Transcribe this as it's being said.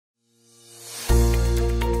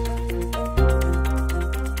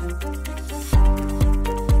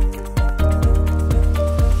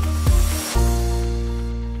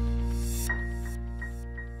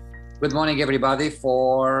Good morning, everybody,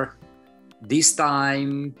 for this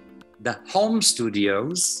time, the home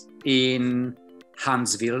studios in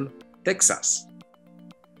Huntsville, Texas.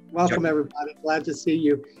 Welcome, everybody. Glad to see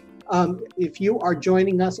you. If you are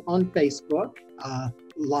joining us on Facebook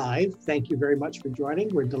live, thank you very much for joining.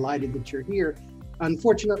 We're delighted that you're here.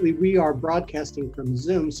 Unfortunately, we are broadcasting from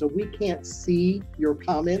Zoom, so we can't see your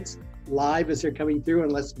comments live as they're coming through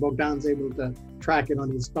unless Bogdan's able to track it on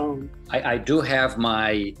his phone. I do have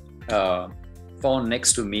my phone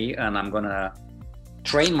next to me, and I'm gonna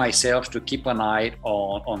train myself to keep an eye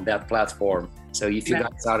on that platform. So if you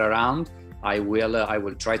guys are around, I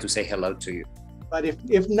will try to say hello to you. But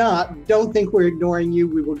if not, don't think we're ignoring you.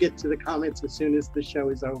 We will get to the comments as soon as the show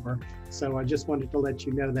is over. So I just wanted to let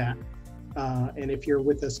you know that. And if you're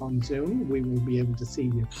with us on Zoom, we will be able to see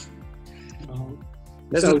you.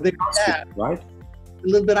 So there's that. Right? A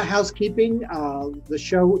little bit of housekeeping. The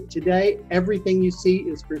show today, everything you see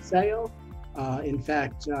is for sale. In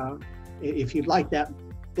fact, if you'd like that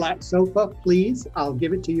black sofa, please, I'll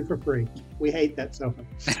give it to you for free. We hate that sofa.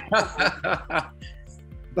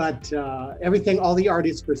 But everything, all the art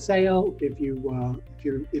is for sale.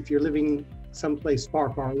 If you're living someplace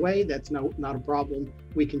far away, that's not a problem.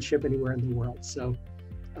 We can ship anywhere in the world. So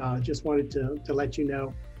just wanted to let you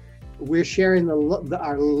know. We're sharing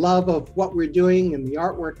our love of what we're doing and the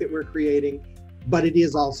artwork that we're creating, but it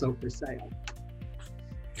is also for sale.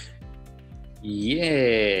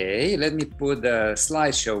 Yay! Let me put the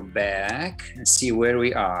slideshow back and see where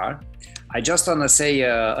we are. I just want to say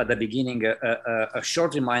at the beginning a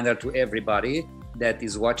short reminder to everybody that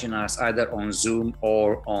is watching us either on Zoom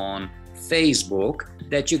or on Facebook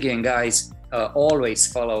that you can, guys,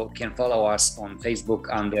 always can follow us on Facebook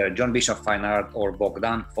under John Bishop Fine Art or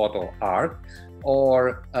Bogdan Photo Art,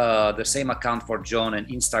 or the same account for John and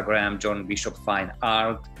Instagram, John Bishop Fine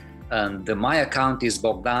Art. And my account is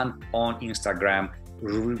Bogdan on Instagram,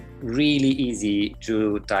 really easy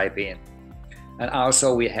to type in. And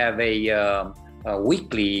also we have a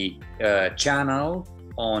weekly channel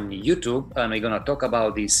on YouTube, and we're gonna talk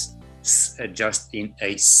about this just in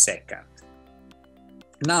a second.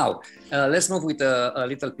 Now, let's move with a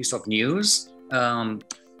little piece of news.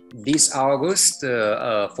 This August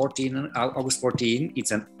 14,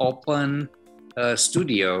 it's an open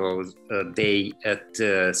studio day at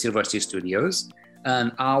Silver Sea Studios,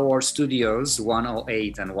 and our studios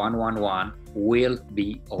 108 and 111 will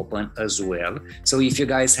be open as well. So if you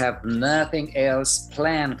guys have nothing else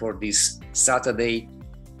planned for this Saturday,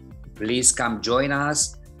 please come join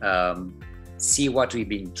us. See what we've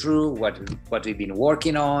been through, what we've been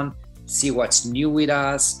working on, see what's new with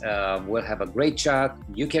us. We'll have a great chat.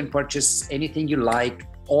 You can purchase anything you like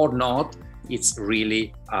or not. It's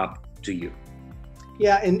really up to you.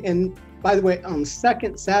 Yeah, and by the way, on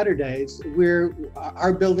second Saturdays,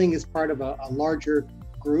 our building is part of a larger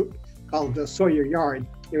group called the Sawyer Yard.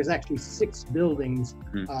 There's actually 6 buildings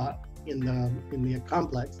in the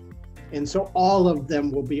complex, and so all of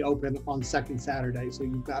them will be open on second Saturday. So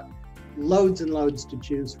you've got loads and loads to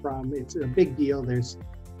choose from. It's a big deal. There's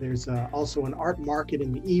also an art market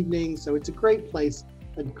in the evening, so it's a great place,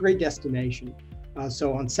 a great destination.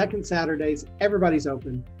 So on second Saturdays, everybody's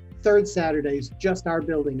open. Third Saturdays, just our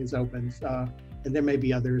building is open, and there may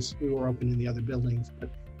be others who are open in the other buildings, but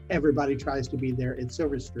everybody tries to be there at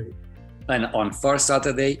Silver Street. And on first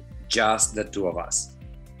Saturday, just the 2 of us.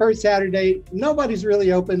 First Saturday, nobody's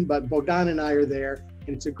really open, but Bogdan and I are there.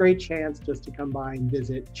 And it's a great chance just to come by and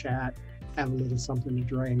visit, chat, have a little something to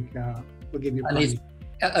drink. We'll give you plenty.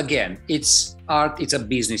 Again, it's art, it's a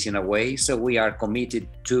business in a way, so we are committed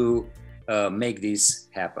to make this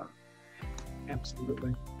happen.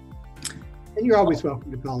 Absolutely. And you're always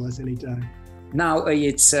welcome to call us anytime. Now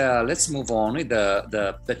it's let's move on with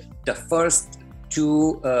the first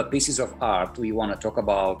 2 pieces of art we want to talk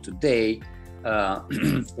about today.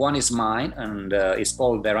 One is mine, and it's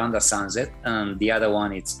called Veranda Sunset, and the other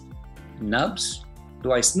one is Nubs.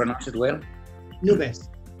 Do I pronounce it well? Nubes.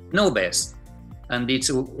 Nubes. And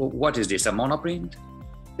it's, what is this, a monoprint?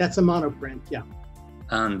 That's a monoprint, yeah.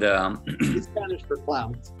 And it's Spanish for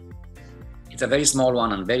clouds. It's a very small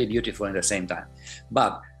one and very beautiful at the same time.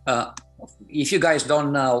 But if you guys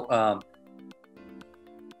don't know,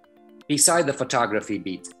 beside the photography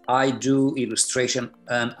bit, I do illustration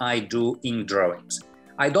and I do ink drawings.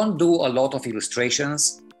 I don't do a lot of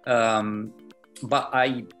illustrations, but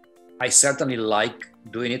I certainly like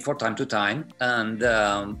doing it from time to time. And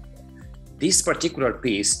this particular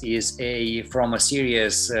piece is from a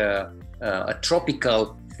series, a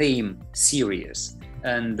tropical theme series,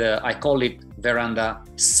 and I call it Veranda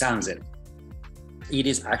Sunset. It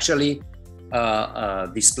is actually a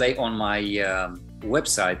display on my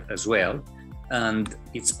website as well, and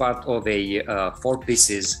it's part of a 4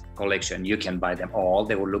 pieces collection. You can buy them all.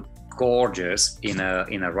 They will look gorgeous in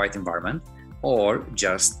a right environment, or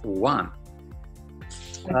just one.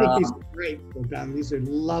 I think these are great, Bogdan. These are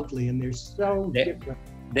lovely, and they're so different.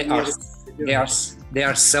 They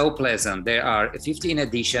are so pleasant. There are 15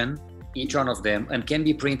 edition, each one of them, and can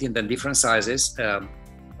be printed in different sizes.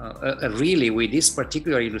 Really, with this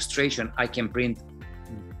particular illustration, I can print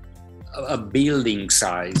a building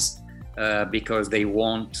size because they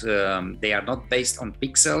are not based on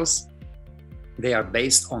pixels. They are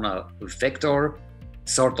based on a vector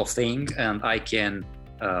sort of thing, and I can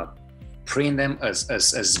print them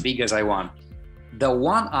as big as I want. The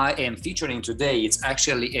one I am featuring today, it's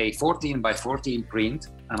actually a 14 by 14 print,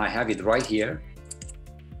 and I have it right here.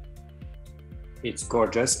 It's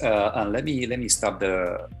gorgeous. And let me stop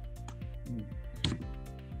the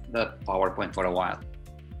PowerPoint for a while.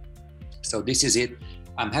 So this is it.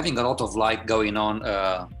 I'm having a lot of light going on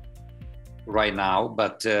right now,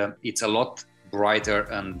 but it's a lot brighter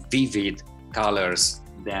and vivid colors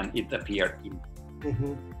than it appeared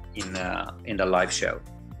in the live show.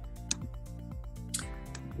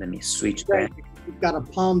 Let me switch back. You've got a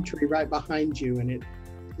palm tree right behind you, and it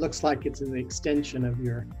looks like it's an extension of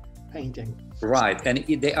your painting. Right, and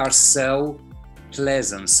they are so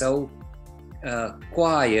pleasant, so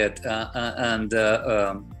quiet, and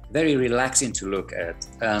very relaxing to look at.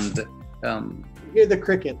 And you hear the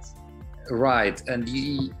crickets. Right, and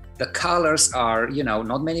the colors are,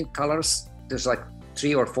 not many colors. There's like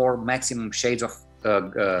 3 or 4 maximum shades of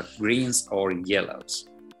greens or yellows.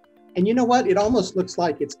 And you know what? It almost looks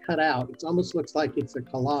like it's cut out. It almost looks like it's a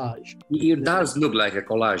collage. It does look like a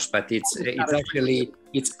collage, but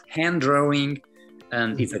it's hand drawing,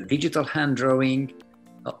 and it's a digital hand drawing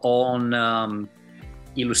on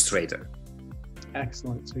Illustrator.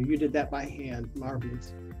 Excellent. So you did that by hand.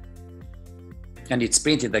 Marvelous. And it's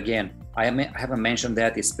printed again. I haven't mentioned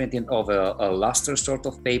that it's printed over a luster sort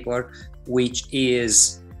of paper, which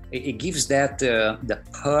is, it gives that the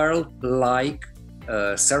pearl-like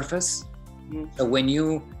surface. So when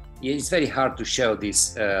it's very hard to show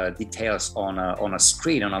these details on a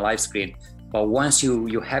screen, on a live screen, but once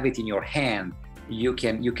you have it in your hand, you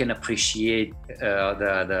can appreciate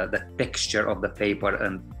the texture of the paper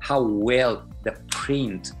and how well the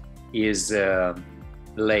print is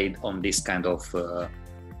laid on this kind of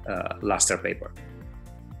luster paper.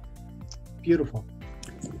 Beautiful.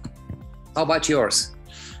 How about yours?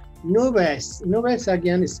 Nubes. Nubes,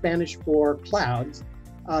 again, is Spanish for clouds.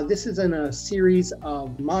 This is in a series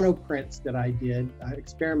of monoprints that I did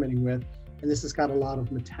experimenting with, and this has got a lot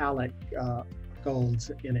of metallic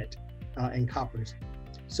golds in it and coppers.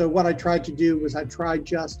 So what I tried to do was I tried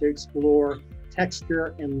just to explore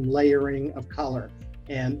texture and layering of color,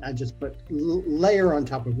 and I just put layer on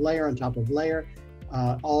top of layer on top of layer,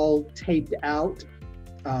 all taped out,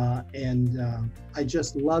 and I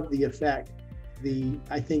just love the effect.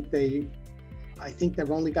 I think they've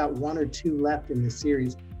only got 1 or 2 left in this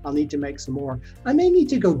series. I'll need to make some more. I may need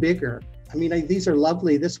to go bigger. I mean, these are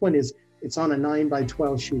lovely. This one it's on a 9 by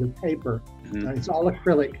 12 sheet of paper. It's all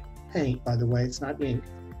acrylic paint, by the way. It's not ink.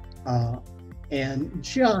 And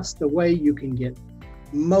just the way you can get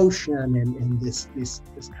motion and this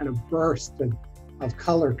kind of burst of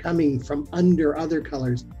color coming from under other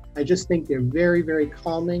colors. I just think they're very, very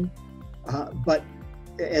calming. But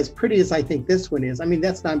as pretty as I think this one is, I mean,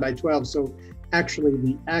 that's 9 by 12. So actually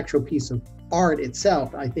the actual piece of art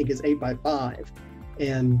itself, I think, is 8 by 5.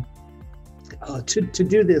 And to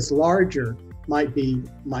do this larger might be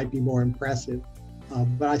more impressive.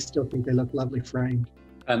 But I still think they look lovely framed.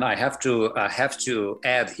 And I have to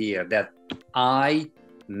add here that I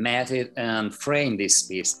matted and framed this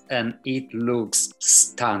piece, and it looks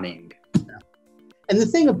stunning. Yeah. And the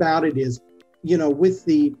thing about it is, with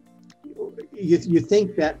you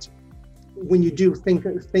think that when you do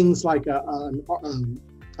things like a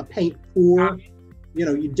paint pour,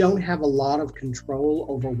 you don't have a lot of control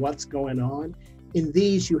over what's going on. In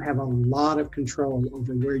these, you have a lot of control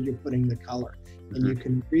over where you're putting the color, and you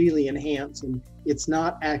can really enhance, and it's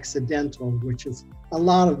not accidental, which is a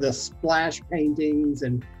lot of the splash paintings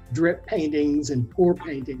and drip paintings and pour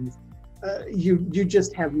paintings. You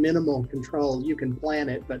just have minimal control. You can plan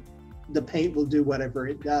it, but the paint will do whatever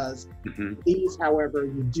it does. These, however,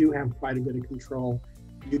 you do have quite a bit of control.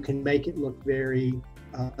 You can make it look very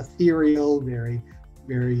ethereal, very,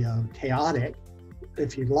 very chaotic,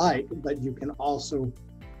 if you'd like, but you can also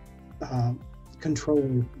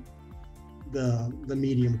control the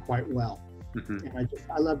medium quite well. And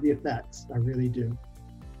I love the effects. I really do.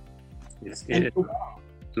 Yes, it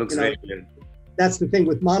looks very good. That's the thing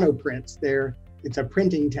with monoprints. They're it's a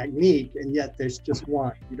printing technique, and yet there's just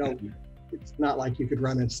one. You don't. It's not like you could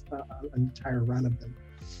run an entire run of them.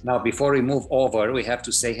 Now, before we move over, we have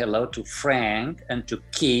to say hello to Frank and to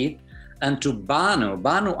Keith and to Banu.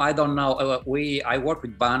 Banu, I don't know. I work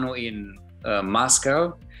with Banu in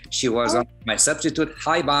Moscow. She was my substitute.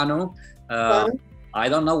 Hi, Banu. Banu? I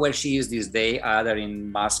don't know where she is this day, either in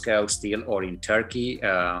Moscow still or in Turkey.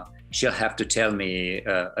 She'll have to tell me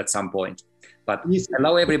at some point. But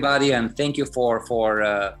hello, everybody, and thank you for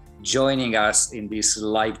joining us in this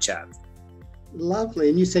live chat. Lovely.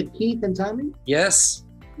 And you said Keith and Tommy? Yes.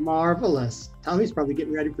 Marvelous. Tommy's probably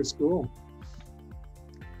getting ready for school.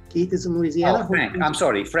 Keith is in Louisiana. Oh, Frank. I'm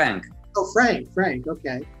sorry, Frank. Oh, Frank.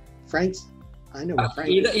 Okay. Frank's. I know what Frank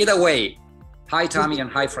is. Either way. Hi, Tommy, and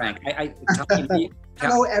hi, Frank.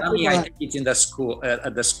 Hello, everyone. Tommy, I think it's in the school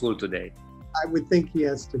at the school today. I would think he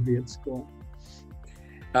has to be at school.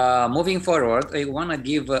 Moving forward, I want to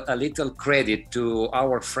give a little credit to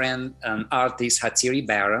our friend and artist Hatsiri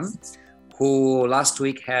Baron, who last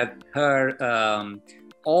week had her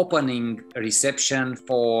opening reception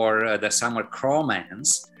for the Summer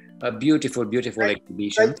Cromance, a beautiful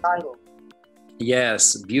exhibition. Great title.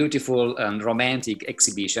 Yes, beautiful and romantic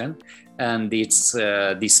exhibition, and it's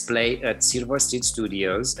displayed at Silver Street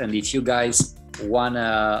Studios. And if you guys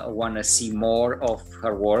wanna see more of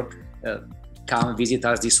her work, come visit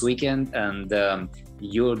us this weekend, and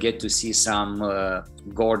you'll get to see some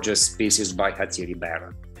gorgeous pieces by Hatsiri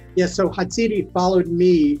Baron. Yeah, so Hatsiri followed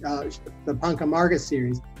me, the Pancamarga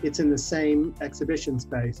series. It's in the same exhibition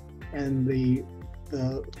space, and the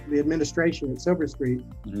administration at Silver Street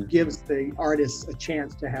gives the artists a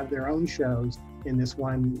chance to have their own shows in this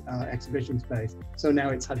one exhibition space. So now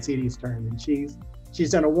it's Hatsiri's turn, and she's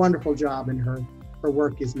done a wonderful job, and her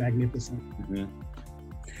work is magnificent.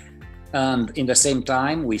 And in the same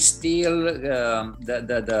time, we still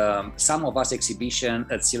the Some of Us exhibition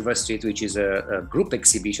at Silver Street, which is a group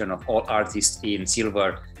exhibition of all artists in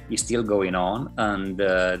silver, is still going on. And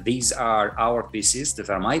these are our pieces. That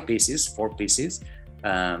are my pieces, 4 pieces.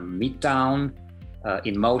 Midtown,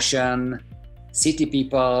 In Motion, City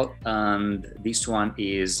People, and this one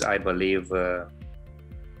is, I believe,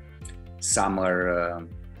 Summer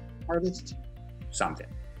Harvest, something.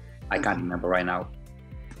 I can't remember right now.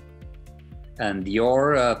 And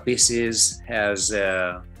your pieces has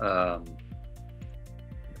from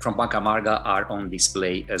Pancamarga are on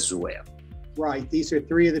display as well. Right. These are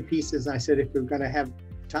 3 of the pieces. I said if we're going to have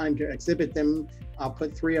time to exhibit them, I'll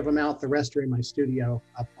put 3 of them out. The rest are in my studio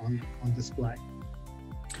up on display.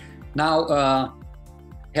 Now,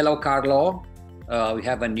 hello, Carlo. We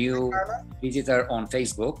have a new visitor on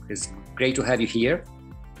Facebook. It's great to have you here.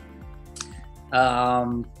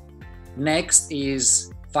 Next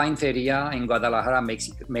is Fine Feria in Guadalajara,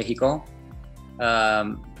 Mexico.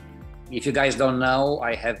 If you guys don't know,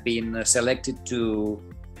 I have been selected to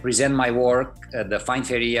present my work at the Fine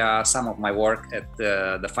Feria, some of my work at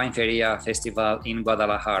the Fine Feria Festival in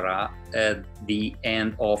Guadalajara at the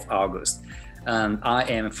end of August. And I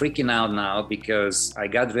am freaking out now because I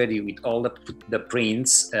got ready with all the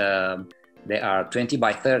prints. They are 20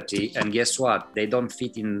 by 30, and guess what? They don't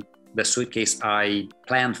fit in the suitcase I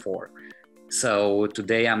planned for. So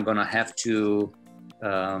today I'm gonna have to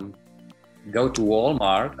go to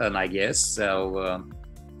Walmart, and I guess so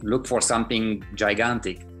look for something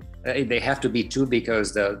gigantic. They have to be 2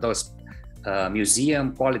 because those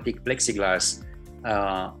museum quality plexiglass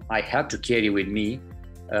I had to carry with me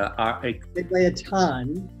they weigh a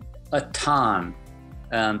ton,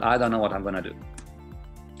 and I don't know what I'm gonna do.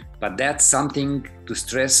 But that's something to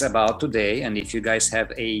stress about today. And if you guys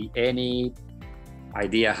have any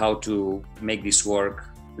idea how to make this work,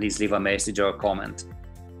 please leave a message or a comment.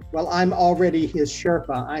 Well, I'm already his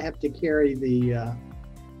Sherpa. I have to carry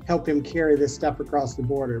help him carry this stuff across the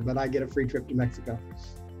border, but I get a free trip to Mexico.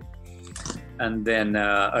 And then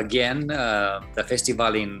again, the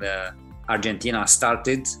festival in Argentina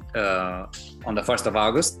started on the 1st of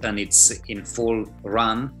August, and it's in full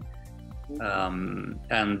run.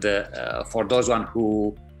 And for those one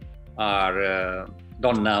who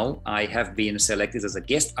don't know, I have been selected as a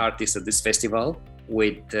guest artist at this festival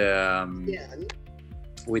with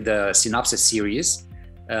the Synopsis series.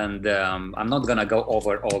 And I'm not gonna go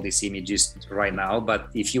over all these images right now, but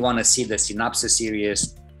if you wanna see the Synopsis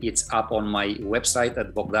series, it's up on my website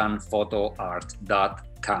at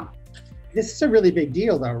bogdanphotoart.com. This is a really big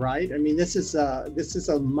deal though, right? I mean, this is a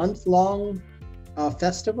month-long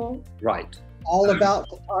festival. Right. All about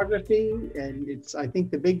photography, and it's, I think,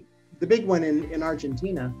 the big one in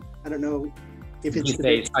Argentina. I don't know if it's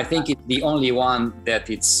I think it's the only one that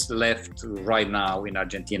it's left right now in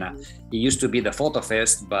Argentina. It used to be the Photo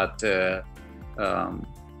Fest, but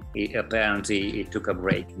apparently it took a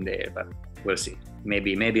break in there, but we'll see.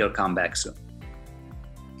 Maybe it'll come back soon.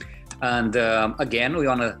 And again, we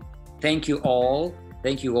want to thank you all.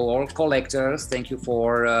 Thank you all collectors. Thank you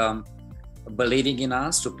for believing in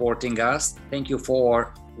us, supporting us. Thank you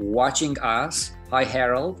for watching us. Hi,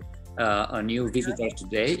 Harold, a new visitor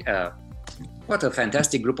today. What a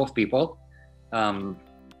fantastic group of people.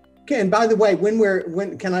 Okay, and by the way,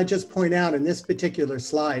 when can I just point out in this particular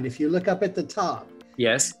slide, if you look up at the top,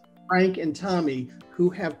 yes, Frank and Tommy, who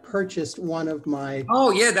have purchased one of my.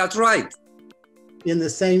 Oh yeah, that's right. In the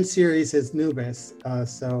same series as Nubis,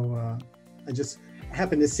 I just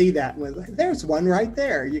happened to see that one. There's one right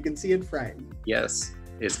there. You can see it framed. Yes,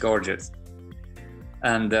 it's gorgeous.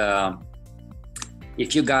 And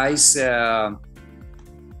if you guys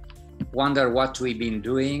wonder what we've been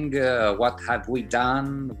doing, what have we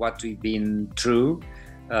done, what we've been through,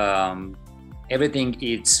 everything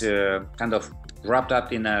is kind of wrapped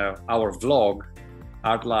up in our vlog,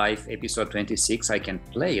 Art Life episode 26. I can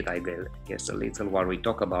play it, I guess, a little while we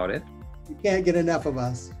talk about it. You can't get enough of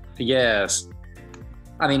us. Yes.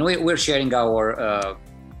 I mean, we're sharing our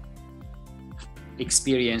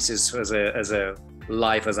experiences as a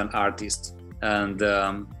life as an artist. And,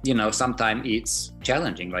 you know, sometimes it's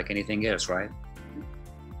challenging like anything else, right?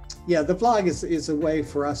 Yeah, the vlog is a way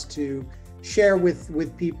for us to share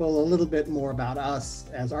with people a little bit more about us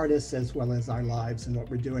as artists, as well as our lives and what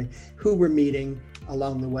we're doing, who we're meeting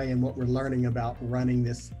along the way, and what we're learning about running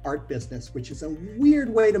this art business, which is a weird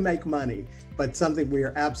way to make money, but something we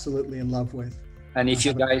are absolutely in love with. And if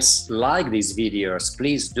you guys like these videos,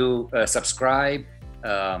 please do subscribe,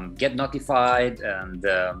 get notified, and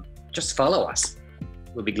just follow us.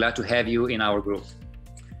 We'll be glad to have you in our group.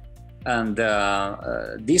 And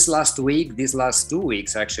this last 2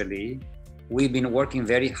 weeks actually, we've been working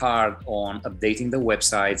very hard on updating the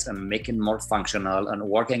websites and making more functional and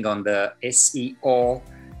working on the SEO.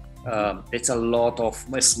 It's a lot of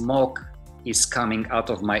smoke is coming out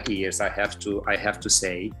of my ears, I have to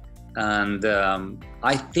say. And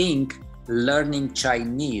I think learning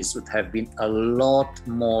Chinese would have been a lot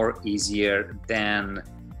more easier than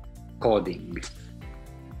coding.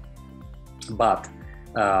 But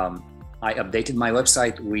I updated my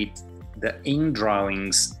website with the ink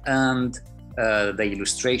drawings and the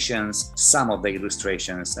illustrations, some of the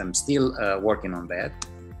illustrations. I'm still working on that.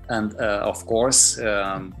 And of course,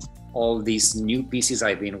 all these new pieces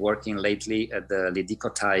I've been working lately at the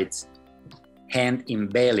lidicotite hand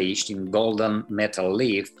embellished in golden metal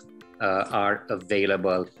leaf are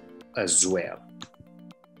available as well.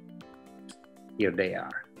 Here they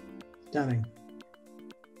are. Stunning.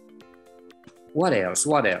 What else?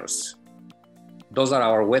 What else? Those are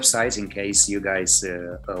our websites in case you guys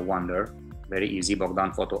wonder. Very easy,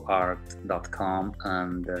 bogdanphotoart.com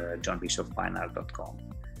and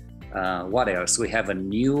johnbishopfineart.com. What else? We have a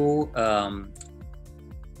new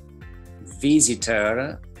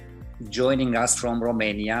visitor joining us from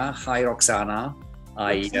Romania. Hi, Roxana.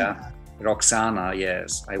 Roxana,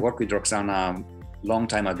 yes. I worked with Roxana a long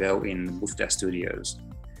time ago in Buftea Studios.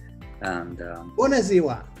 And Bună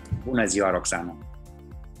ziua! Bună ziua, Roxana.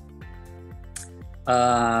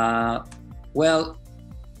 Well,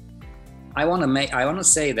 I want to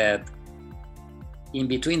say that in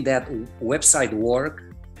between that website work,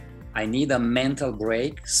 I need a mental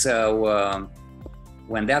break. So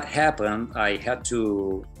when that happened, I had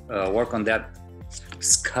to work on that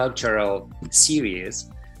sculptural series,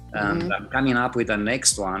 and I'm coming up with the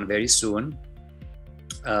next one very soon.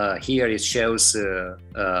 Here it shows the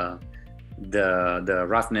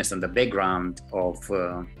roughness and the background of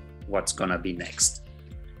what's gonna be next.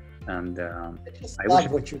 And I just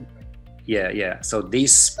love what you. Yeah. So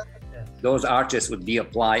those arches would be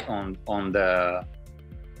applied on the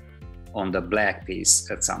black piece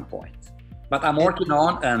at some point. But I'm working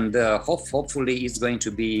on, and hopefully it's going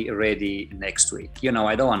to be ready next week. You know,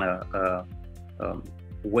 I don't want to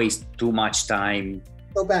waste too much time.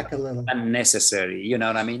 Go back a little. Unnecessary, you know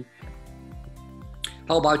what I mean?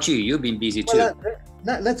 How about you? You've been busy too.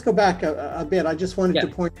 Let's go back a bit. I just wanted to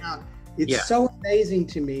point out, it's so amazing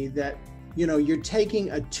to me that, you know, you're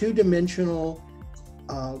taking a two-dimensional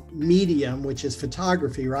medium, which is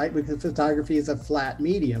photography, right? Because photography is a flat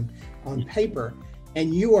medium on paper.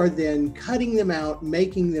 And you are then cutting them out,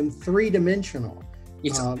 making them three-dimensional,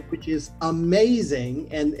 which is amazing.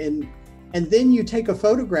 And then you take a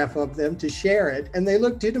photograph of them to share it, and they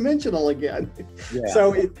look two-dimensional again. Yeah.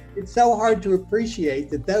 So it's so hard to appreciate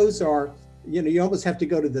that those are, you know, you almost have to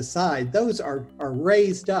go to the side. Those are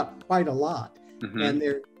raised up quite a lot. And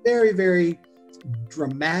they're very, very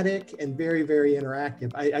dramatic and very, very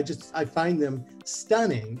interactive. I find them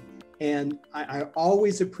stunning. And I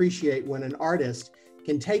always appreciate when an artist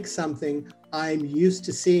can take something I'm used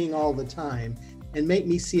to seeing all the time and make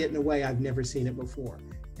me see it in a way I've never seen it before.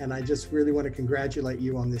 And I just really want to congratulate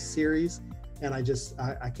you on this series. And I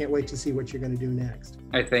can't wait to see what you're going to do next.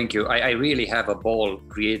 I thank you. I really have a ball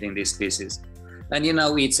creating these pieces. And you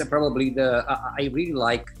know, it's probably I really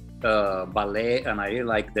like ballet, and I really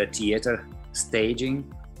like the theater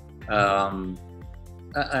staging. And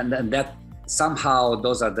that somehow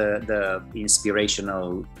those are the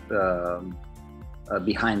inspirational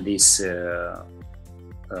behind these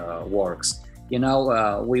works. You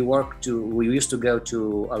know, we used to go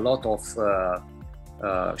to a lot of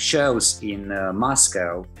shows in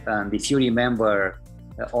Moscow, and if you remember,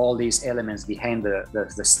 all these elements behind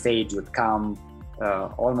the stage would come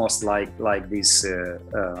almost like these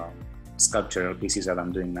sculptural pieces that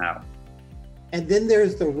I'm doing now. And then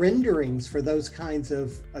there's the renderings for those kinds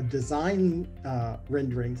of design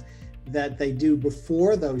renderings that they do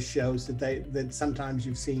before those shows that sometimes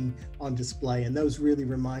you've seen on display, and those really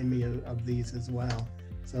remind me of these as well.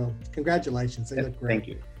 So congratulations, they look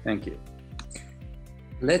great. Thank you.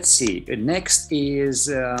 Let's see. Next is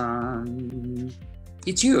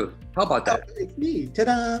it's you. How about that? It's me.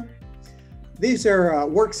 Ta-da! These are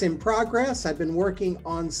works in progress. I've been working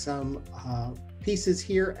on some pieces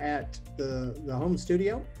here at the home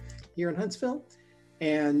studio here in Huntsville.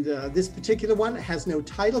 And this particular one has no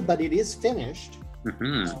title, but it is finished.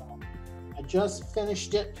 I just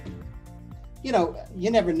finished it. You know,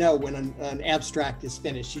 you never know when an abstract is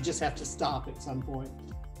finished. You just have to stop at some point.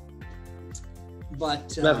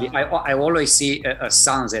 But lovely. I always see a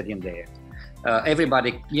sunset in there.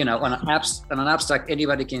 Everybody, you know, on an abstract,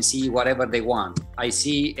 anybody can see whatever they want. I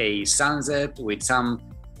see a sunset with some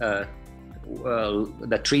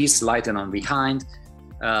the trees lighting on behind,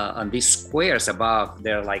 and these squares above,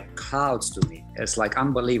 they're like clouds to me. It's like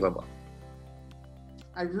unbelievable.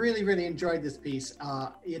 I really enjoyed this piece.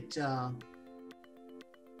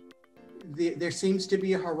 There seems to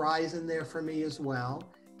be a horizon there for me as well.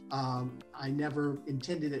 I never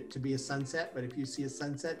intended it to be a sunset, but if you see a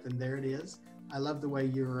sunset, then there it is. I love the way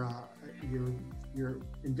you're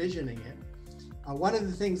envisioning it. One of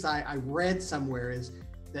the things I read somewhere is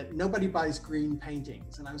that nobody buys green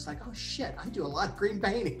paintings, and I was like, oh shit, I do a lot of green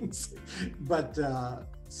paintings. But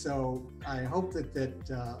so I hope that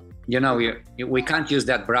you know, we can't use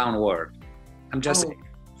that brown word. I'm just saying.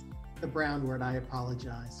 The brown word. I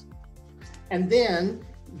apologize. And then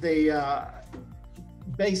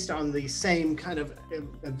based on the same kind of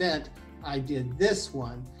event, I did this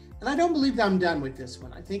one. And I don't believe that I'm done with this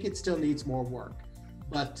one. I think it still needs more work,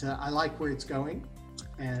 but I like where it's going.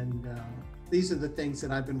 And these are the things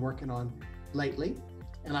that I've been working on lately.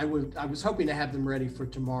 And I was hoping to have them ready for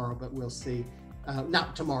tomorrow, but we'll see.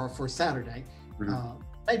 Not tomorrow, for Saturday.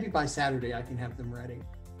 Maybe by Saturday I can have them ready.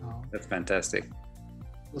 That's fantastic.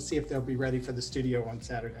 We'll see if they'll be ready for the studio on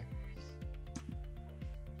Saturday.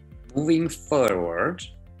 Moving forward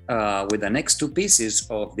with the next two pieces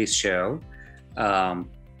of this show,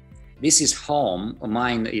 this is Home.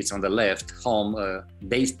 Mine is on the left. Home,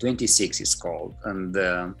 Day 26 is called, and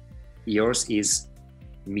yours is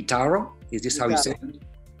Mitaro. Is this how you say it?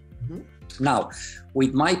 Now,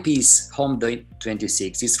 with my piece, Home Day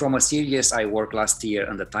 26, it's from a series I worked last year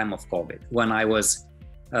at the time of COVID, when I was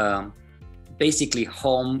basically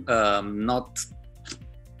home, not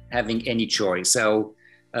having any choice. So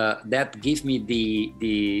that gave me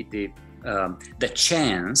the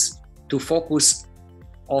chance to focus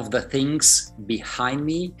of the things behind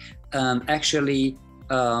me and actually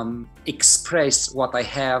express what I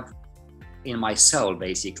have in my soul,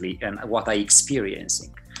 basically, and what I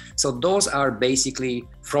experiencing. So those are basically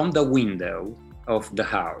from the window of the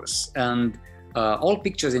house, and all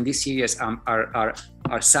pictures in this series are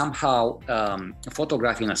somehow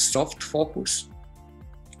photographed in a soft focus,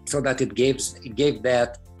 so that it gave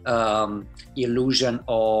that illusion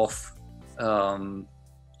of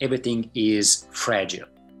everything is fragile.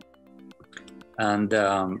 And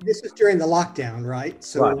this is during the lockdown, right?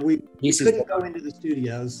 So right. we couldn't go into the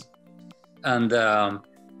studios. And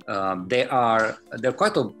there are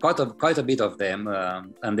quite a bit of them,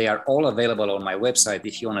 and they are all available on my website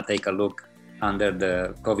if you want to take a look under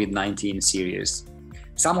the COVID-19 series.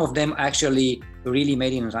 Some of them actually really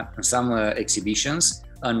made in some exhibitions,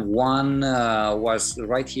 and one was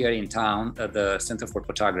right here in town at the Center for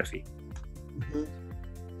Photography.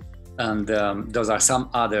 And those are some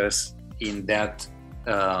others in that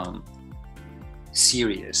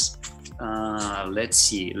series. Let's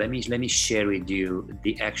see. Let me share with you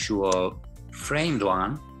the actual framed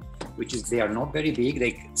one, which is, they are not very big.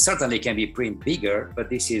 They certainly can be print bigger,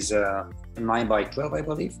 but this is 9 by 12, I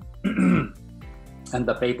believe. And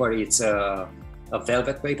the paper, it's a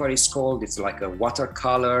velvet paper, it's called. It's like a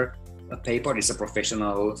watercolor paper. It's a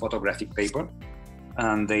professional photographic paper,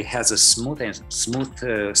 and it has a smooth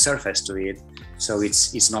surface to it, so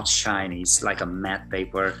it's not shiny. It's like a matte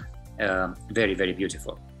paper, very, very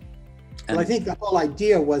beautiful. And well, I think the whole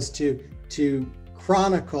idea was to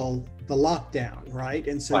chronicle the lockdown, right?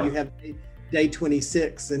 And so you have day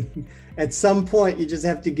 26, and at some point you just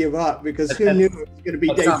have to give up, because who knew it was going to be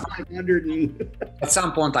day 500? At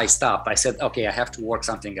some point I stopped. I said, okay, I have to work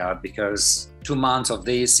something out, because 2 months of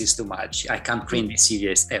this is too much. I can't print this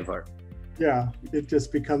series ever. Yeah, it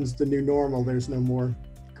just becomes the new normal. There's no more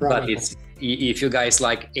chronicle. But if you guys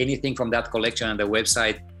like anything from that collection on the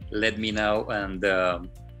website, let me know, and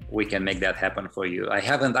we can make that happen for you. I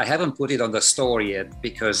haven't put it on the store yet,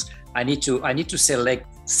 because I need to select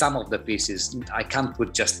some of the pieces. I can't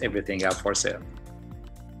put just everything out for sale.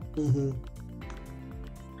 Mm-hmm.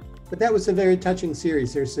 But that was a very touching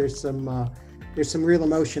series. There's some real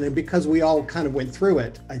emotion, and because we all kind of went through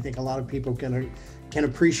it, I think a lot of people can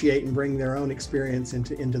appreciate and bring their own experience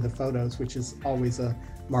into the photos, which is always a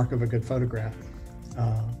mark of a good photograph.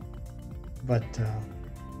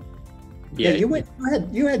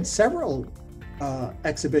 You had several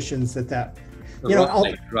exhibitions that all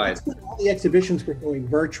the exhibitions were going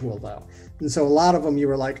virtual though, and so a lot of them you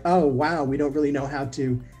were like, oh wow, we don't really know how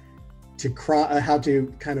to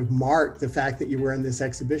kind of mark the fact that you were in this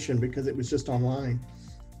exhibition, because it was just online.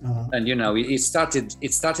 And it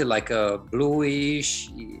started like a bluish.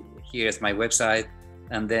 Here's my website,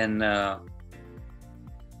 and then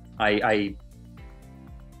I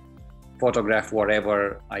photograph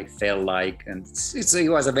whatever I felt like, and it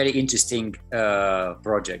was a very interesting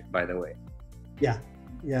project, by the way. Yeah.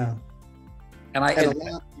 And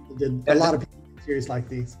a lot of people did series like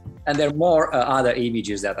these. And there are more other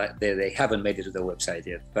images that they haven't made it to the website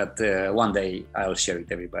yet, but one day I'll share it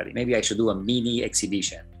with everybody. Maybe I should do a mini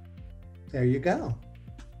exhibition. There you go.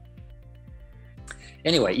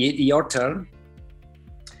 Anyway, your turn.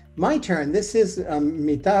 My turn. This is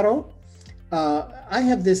Mitaro. I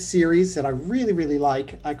have this series that I really, really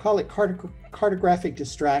like. I call it Cartographic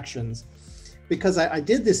Distractions, because I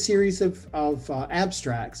did this series of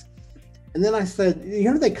abstracts. And then I said,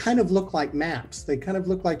 they kind of look like maps. They kind of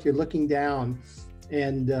look like you're looking down.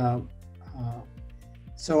 And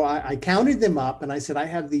so I counted them up, and I said, I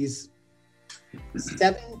have these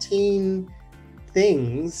 17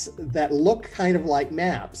 things that look kind of like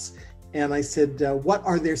maps. And I said, what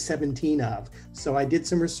are there 17 of? So I did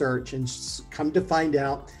some research, and come to find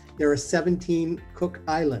out there are 17 Cook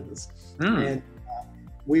Islands. And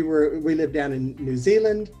we lived down in New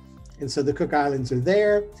Zealand, and so the Cook Islands are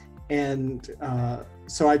there. And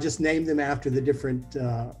so I just named them after the different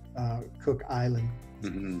Cook Islands.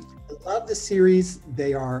 Mm-hmm. I love the series.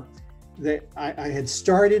 I had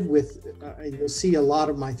started with, you'll see a lot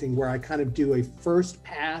of my thing where I kind of do a first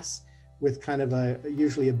pass with kind of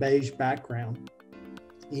usually a beige background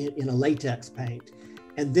in a latex paint.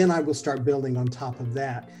 And then I will start building on top of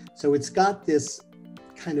that. So it's got this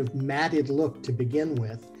kind of matted look to begin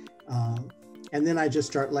with. And then I just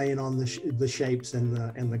start laying on the shapes and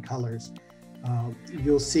the colors.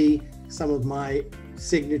 You'll see some of my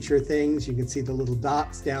signature things. You can see the little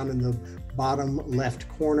dots down in the bottom left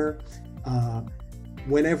corner.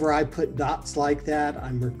 Whenever I put dots like that,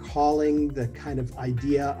 I'm recalling the kind of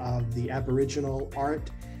idea of the Aboriginal art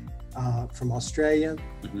from Australia,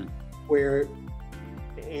 mm-hmm. where,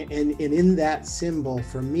 and in that symbol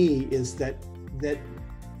for me is that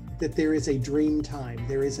there is a dream time.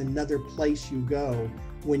 There is another place you go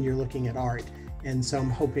when you're looking at art. And so I'm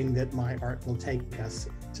hoping that my art will take us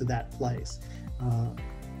to that place.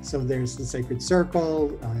 So there's the sacred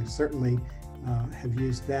circle. I certainly have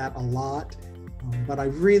used that a lot. But I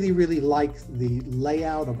really, really like the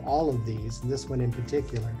layout of all of these, this one in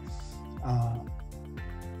particular.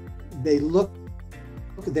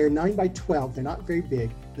 They're 9 by 12. They're not very big,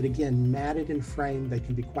 but again, matted and framed, they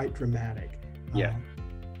can be quite dramatic. Yeah.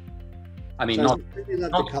 I mean, so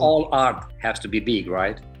not all art has to be big,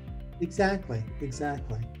 right? Exactly.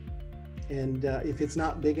 And if it's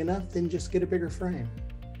not big enough, then just get a bigger frame.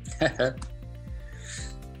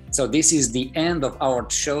 So this is the end of our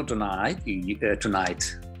show tonight.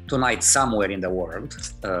 Tonight somewhere in the world.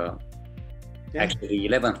 Actually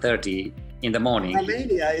 11:30 in the morning.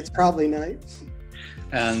 Romania, it's probably night.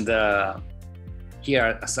 And here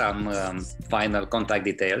are some final contact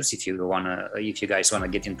details if you guys wanna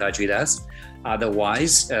get in touch with us.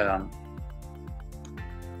 Otherwise,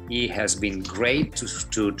 it has been great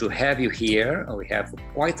to have you here. We have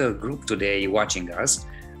quite a group today watching us,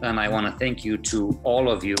 and I want to thank you to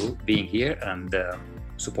all of you being here and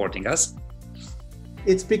supporting us.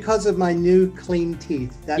 It's because of my new clean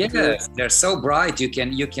teeth. Yes, they're so bright. You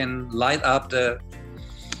can light up the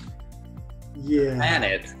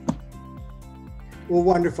planet. Well,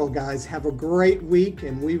 wonderful, guys. Have a great week,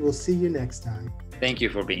 and we will see you next time. Thank you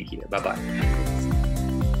for being here. Bye-bye.